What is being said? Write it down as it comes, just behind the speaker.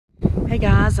Hey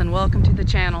guys, and welcome to the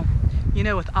channel. You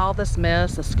know, with all this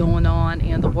mess that's going on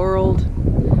in the world,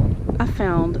 I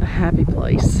found a happy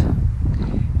place.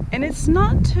 And it's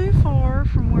not too far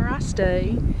from where I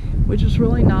stay, which is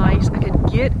really nice. I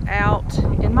could get out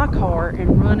in my car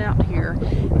and run out here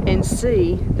and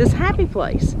see this happy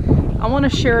place. I want to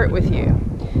share it with you.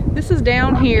 This is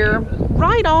down here,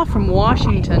 right off from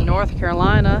Washington, North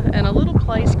Carolina, in a little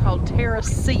place called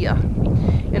Terracea.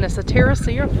 And it's a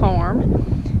Terracea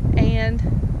farm. And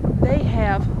they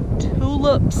have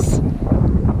tulips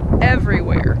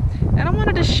everywhere, and I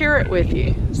wanted to share it with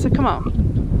you. So come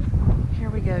on, here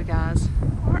we go, guys.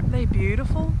 Aren't they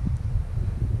beautiful?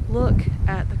 Look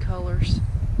at the colors,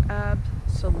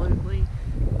 absolutely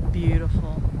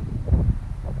beautiful.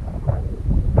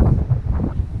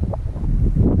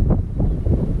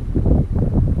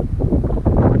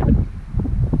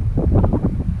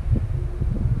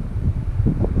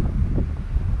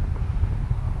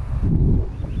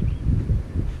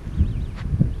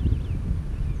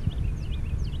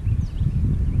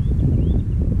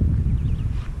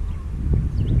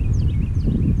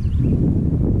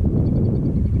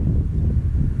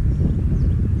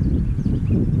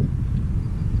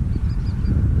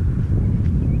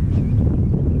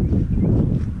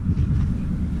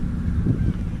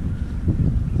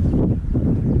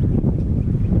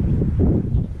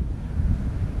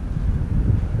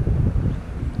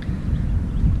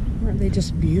 Aren't they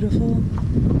just beautiful?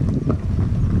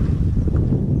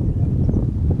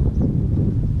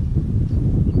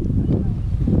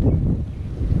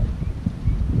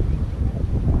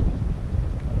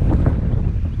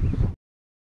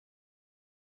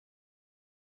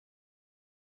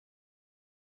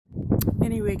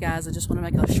 Anyway, guys, I just want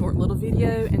to make a short little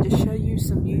video and just show you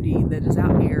some beauty that is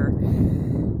out here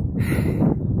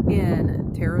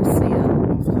in Terracea,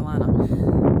 North Carolina.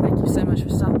 Thank you so much for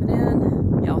stopping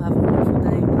in. Y'all have a wonderful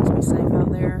day. Please be safe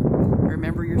out there.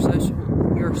 Remember your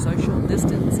social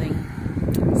distancing.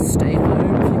 Stay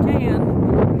home if you can.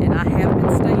 And I have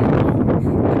been staying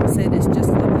home. Like I said, it's just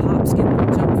a little hop, skip,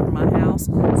 and jump from my house.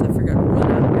 So I figured I'd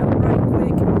run out here right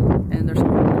quick. And there's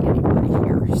hardly anybody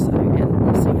here. So, and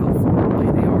we'll see how far away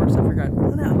they are. So I figured I'd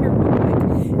run out here real quick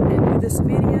and do this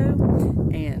video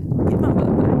and get my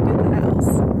butt back to the house.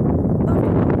 Love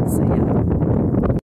you. See ya.